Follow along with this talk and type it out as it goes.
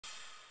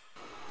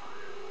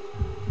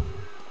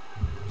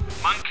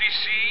Monkey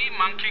see,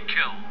 monkey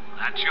kill.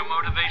 That's your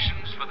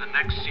motivations for the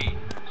next scenes.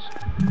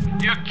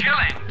 You're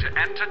killing to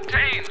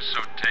entertain,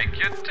 so take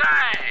your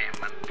time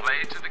and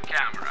play to the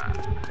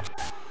camera.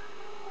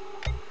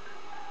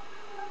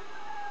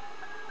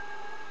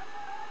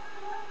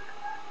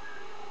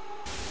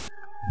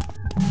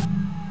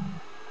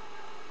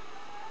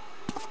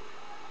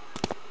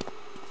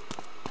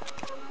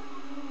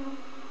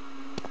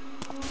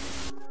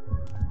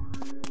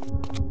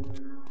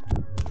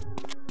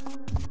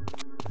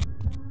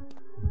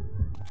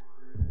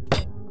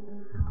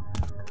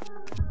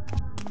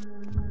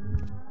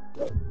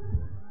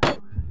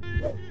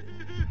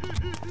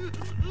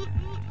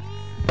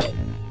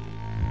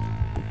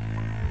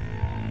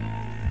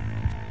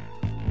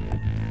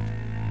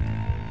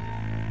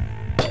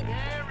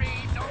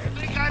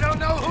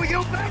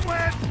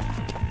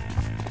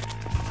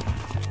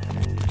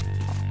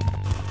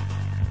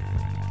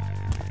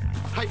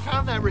 I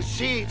found that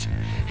receipt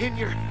in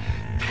your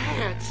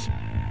pants.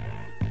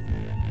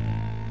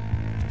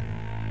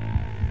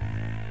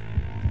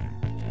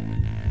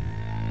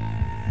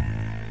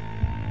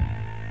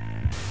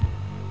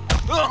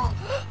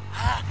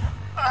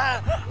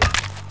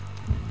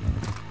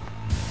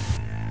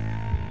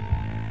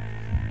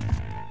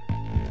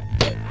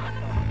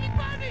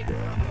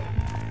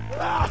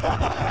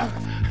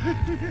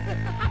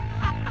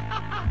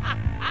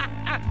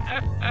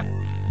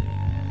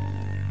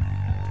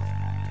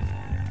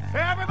 Hey,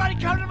 everybody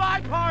come to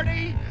my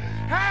party!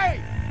 Hey!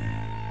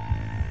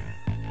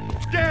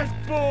 Dead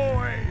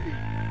boy!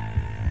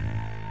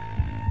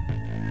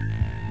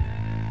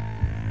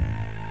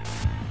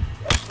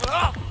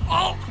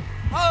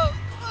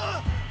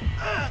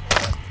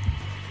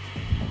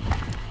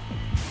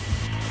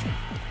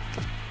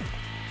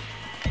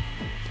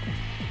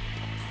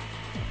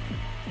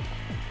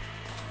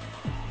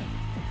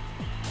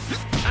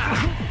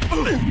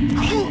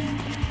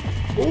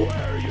 Where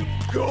are you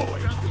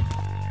going?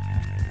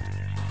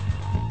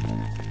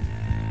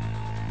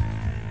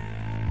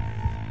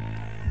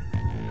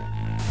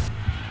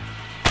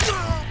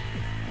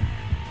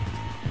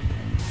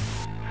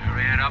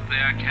 Hurry it up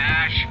there,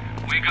 Cash.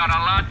 We got a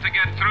lot to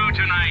get through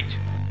tonight.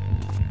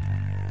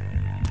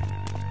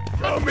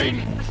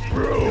 Coming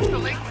through!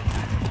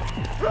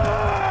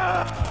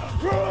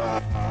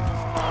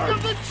 You're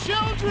the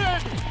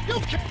children! You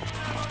can't...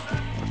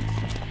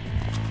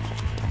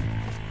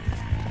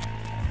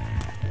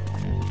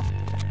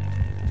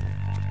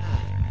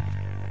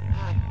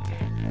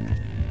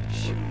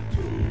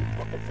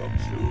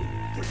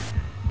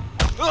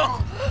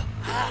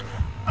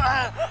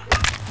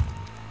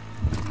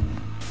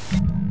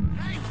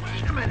 Hey,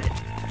 wait a minute!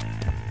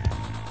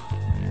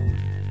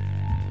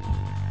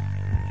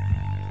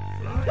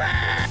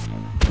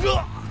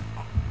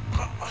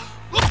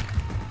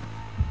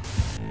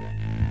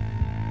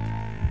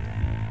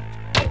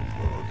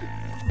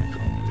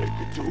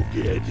 To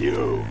get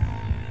you.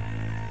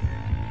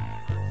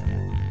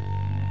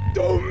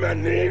 Too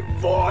many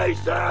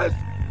voices.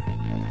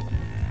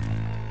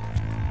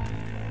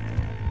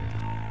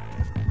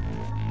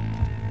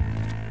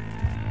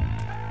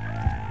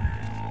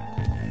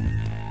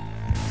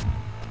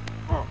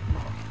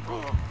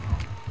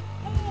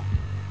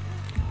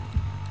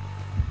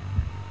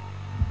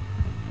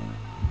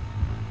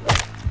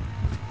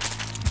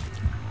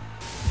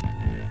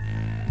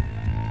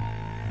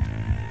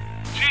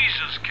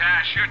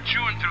 Cash, you're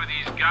chewing through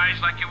these guys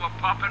like you were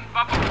popping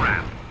bubble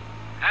wrap.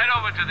 Head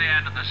over to the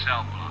end of the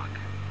cell block.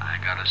 I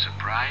got a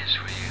surprise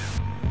for you.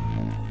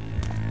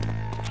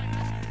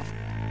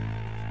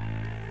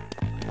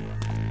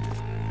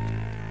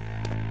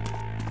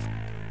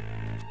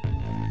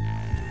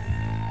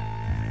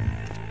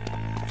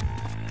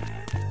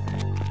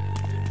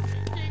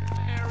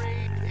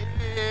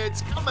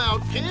 It's come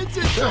out, kids.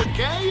 It's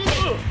okay.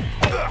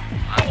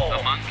 Hunt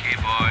the monkey,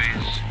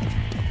 boys.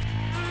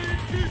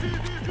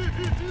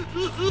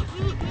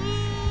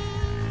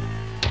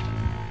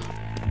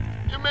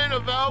 You made a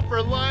vow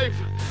for life.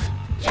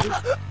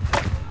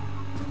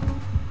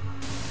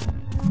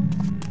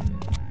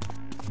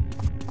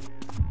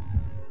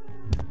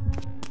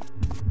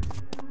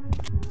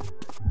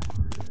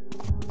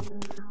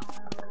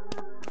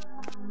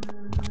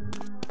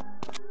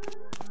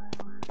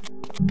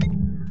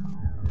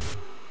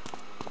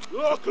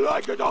 Look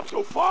like enough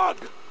to fog.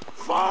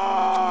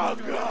 Fog!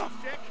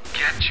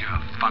 Get your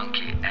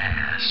funky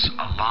ass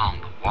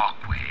along the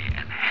walkway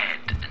and head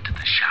into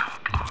the shower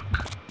block.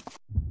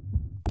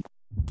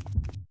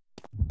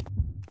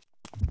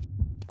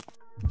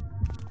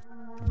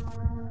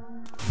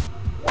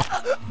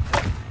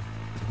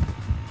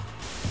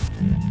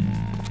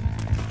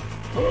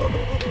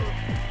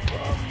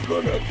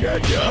 I'm gonna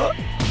get ya.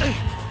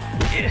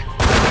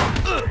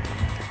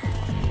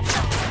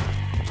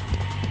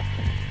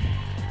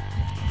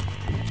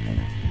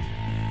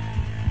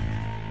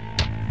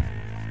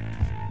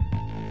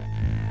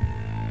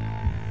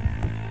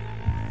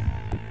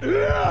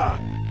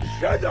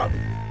 Shut up!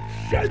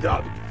 Shut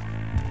up!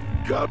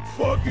 God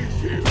fuck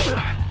is here!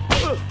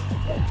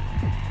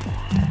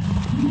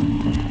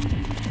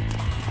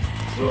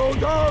 Slow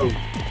down!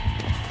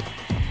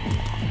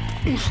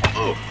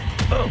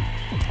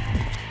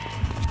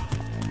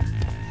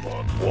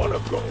 Fuck, wanna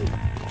go?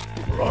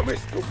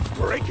 Promise to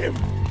break him.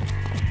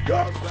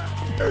 Come back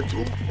here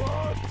to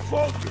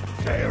fucking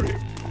tear him.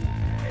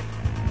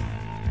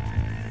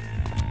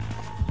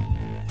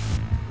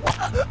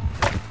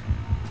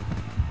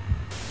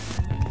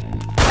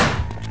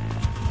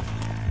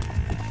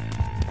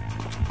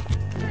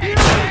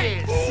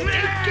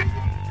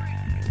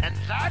 And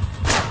that?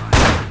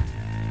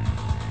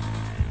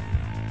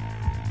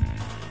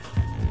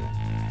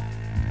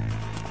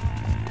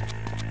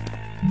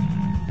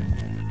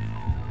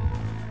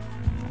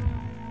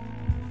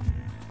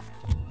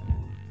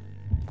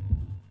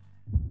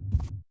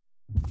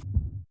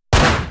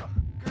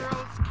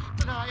 Girls,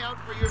 keep an eye out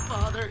for your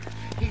father.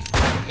 He's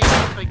picking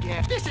up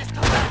again. This is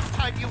the last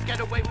time you get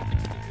away with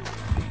it.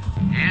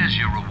 Here's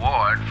your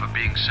reward for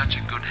being such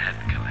a good head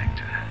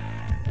collector.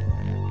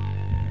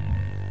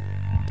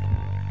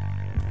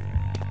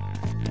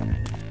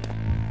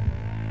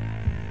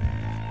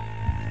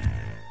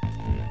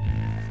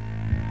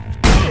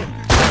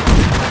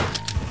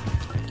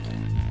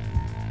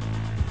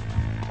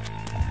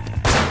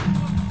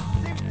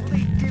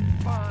 Simply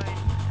divine.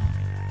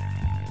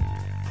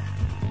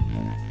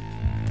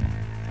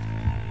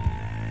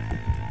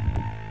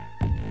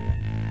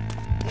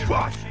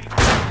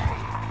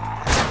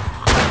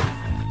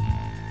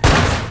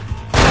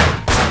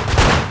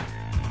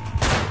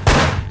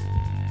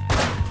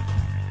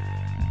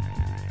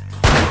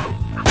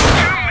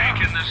 You're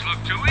making this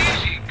look too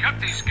easy. Cut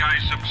these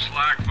guys some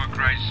slack, for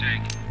Christ's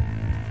sake.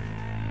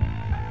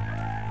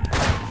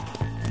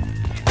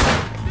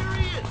 There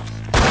he is.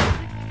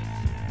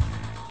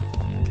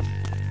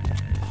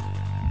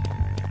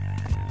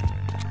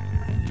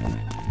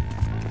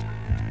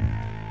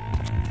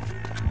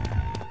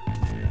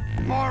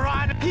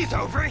 Moron! He's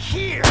over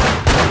here!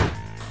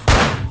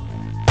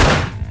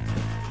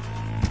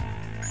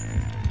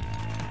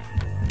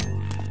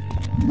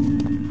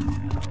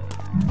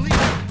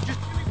 Please, just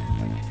give me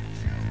what you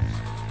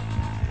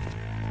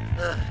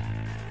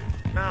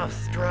choose.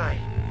 Mouth's dry.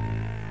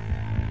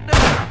 No!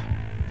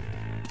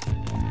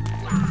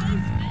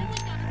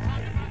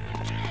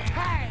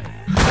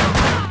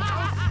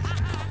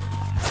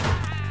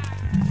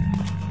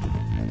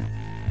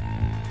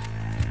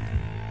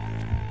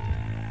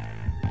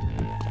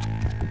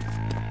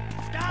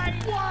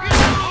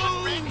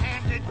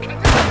 Red-handed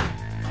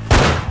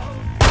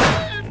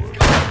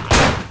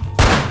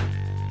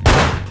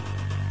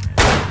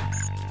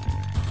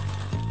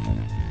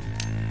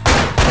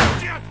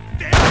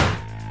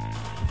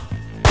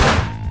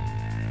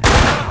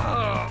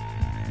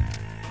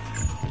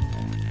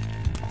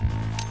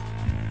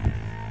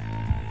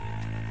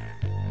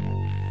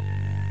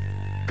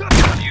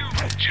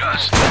You've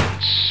just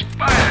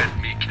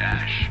inspired me,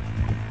 Cash.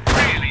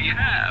 Really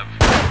have.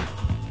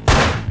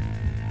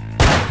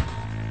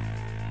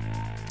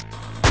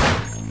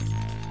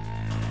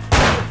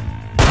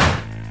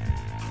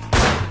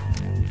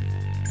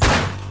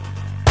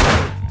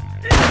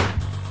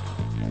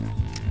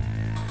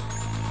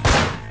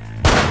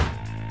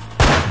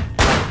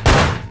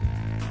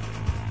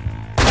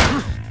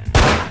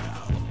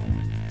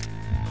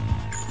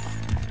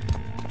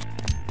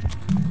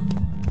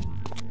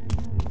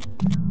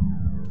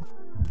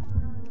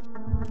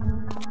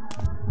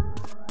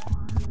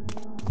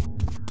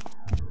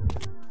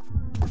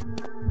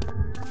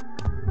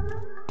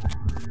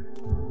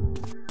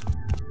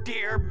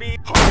 dear me.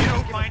 Hope you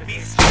don't mind me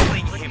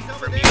stealing him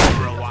from you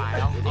for a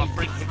while. I'll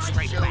bring him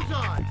straight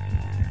back.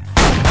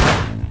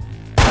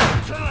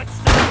 So let's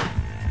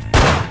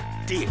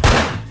deal.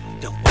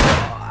 Don't worry.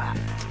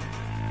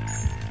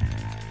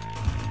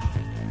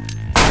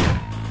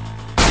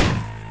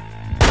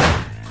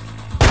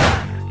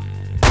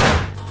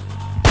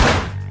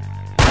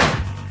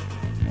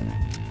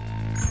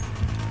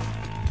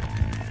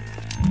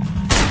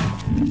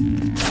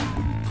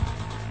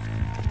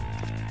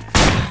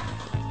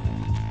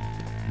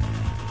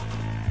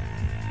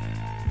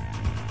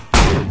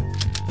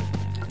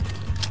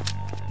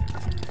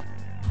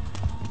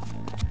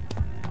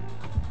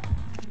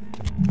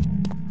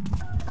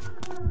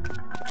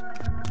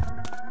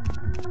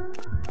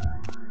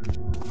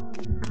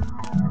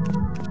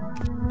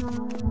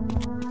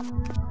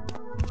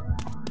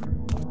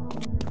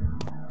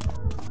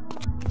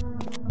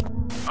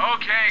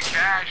 Okay,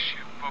 Cash,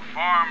 you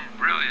performed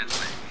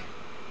brilliantly.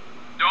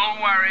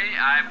 Don't worry,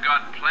 I've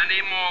got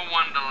plenty more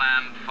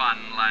Wonderland fun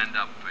lined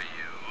up for you.